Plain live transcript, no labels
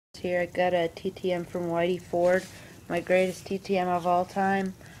here. I got a TTM from Whitey Ford, my greatest TTM of all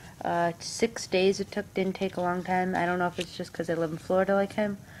time. 6 days it took, didn't take a long time. I don't know if it's just because I live in Florida like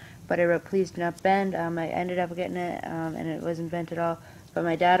him, but I wrote please do not bend. I ended up getting it, and it wasn't bent at all. But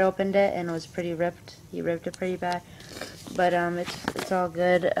my dad opened it and it was pretty ripped. He ripped it pretty bad. But it's all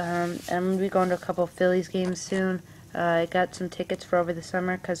good. I'm going to be going to a couple Phillies games soon. I got some tickets for over the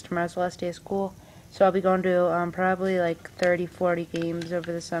summer because tomorrow's the last day of school. So I'll be going to probably like 30, 40 games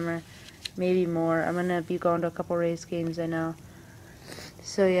over the summer. Maybe more. I'm going to be going to a couple Rays games, I know.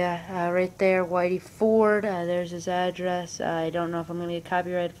 So yeah, right there, Whitey Ford. There's his address. I don't know if I'm going to get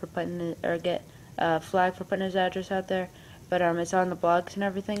copyrighted for putting it, or get flagged for putting his address out there. But it's on the blogs and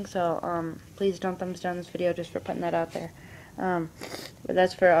everything, so please don't thumbs down this video just for putting that out there. But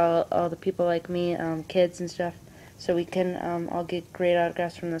that's for all the people like me, kids and stuff, so we can all get great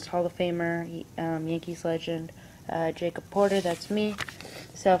autographs from this Hall of Famer, Yankees legend, Jacob Porter. That's me.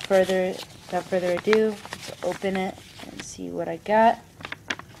 So without further ado, let's open it and see what I got.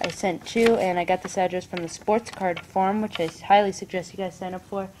 I sent 2, and I got this address from the Sports Card Forum, which I highly suggest you guys sign up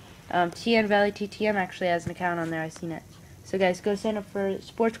for. TN Valley TTM actually has an account on there. I've seen it. So guys, go sign up for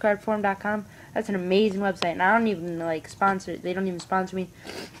sportscardforum.com. That's an amazing website, and I don't even like sponsor. They don't even sponsor me.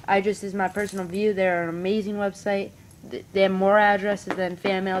 This is my personal view. They're an amazing website. They have more addresses than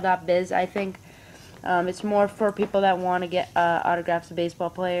fanmail.biz. I think it's more for people that want to get autographs of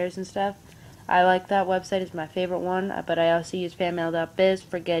baseball players and stuff. I like that website. It's my favorite one. But I also use fanmail.biz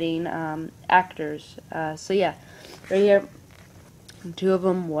for getting actors. So yeah, right here, 2 of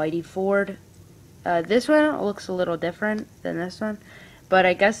them, Whitey Ford. This one looks a little different than this one, but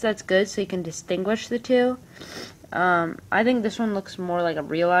I guess that's good so you can distinguish the two. I think this one looks more like a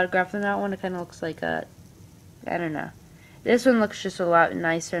real autograph than that one. It kind of looks like a, I don't know. This one looks just a lot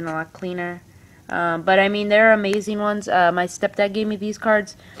nicer and a lot cleaner. But I mean, they're amazing ones. My stepdad gave me these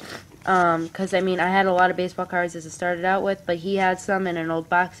cards because I mean, I had a lot of baseball cards as I started out with, but he had some in an old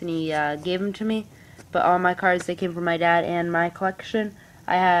box and he gave them to me. But all my cards, they came from my dad and my collection.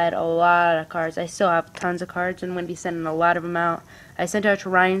 I had a lot of cards. I still have tons of cards, and I'm going to be sending a lot of them out. I sent out to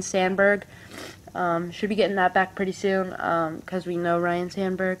Ryan Sandberg. Should be getting that back pretty soon, because we know Ryan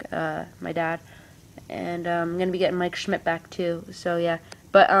Sandberg, my dad. And I'm going to be getting Mike Schmidt back too. So yeah.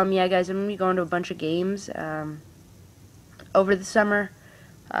 But yeah, guys, I'm going to be going to a bunch of games over the summer,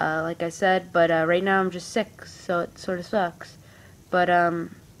 like I said. But right now I'm just sick, so it sort of sucks. But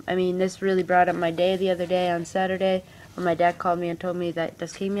I mean, this really brought up my day the other day on Saturday, when my dad called me and told me that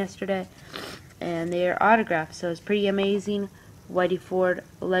this came yesterday, and they're autographed, so it's pretty amazing. Whitey Ford,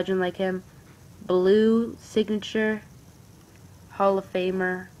 a legend like him, blue signature, Hall of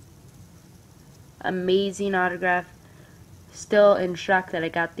Famer, amazing autograph. Still in shock that I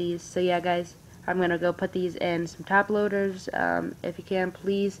got these. So yeah, guys, I'm gonna go put these in some top loaders. If you can,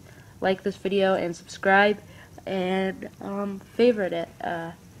 please like this video and subscribe, and favorite it.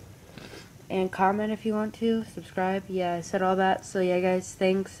 And comment if you want to. Subscribe. Yeah, I said all that. So yeah, guys,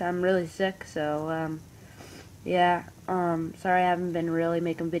 thanks. I'm really sick, so yeah. Sorry I haven't been really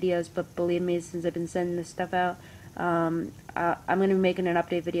making videos, but believe me, since I've been sending this stuff out, I'm gonna be making an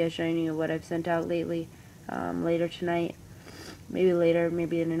update video showing you what I've sent out lately. Later tonight, maybe later,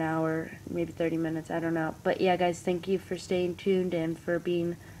 maybe in an hour, maybe 30 minutes. I don't know. But yeah, guys, thank you for staying tuned and for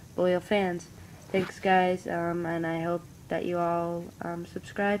being loyal fans. Thanks, guys. And I hope that you all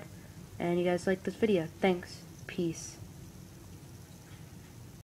subscribe. And you guys like this video. Thanks. Peace.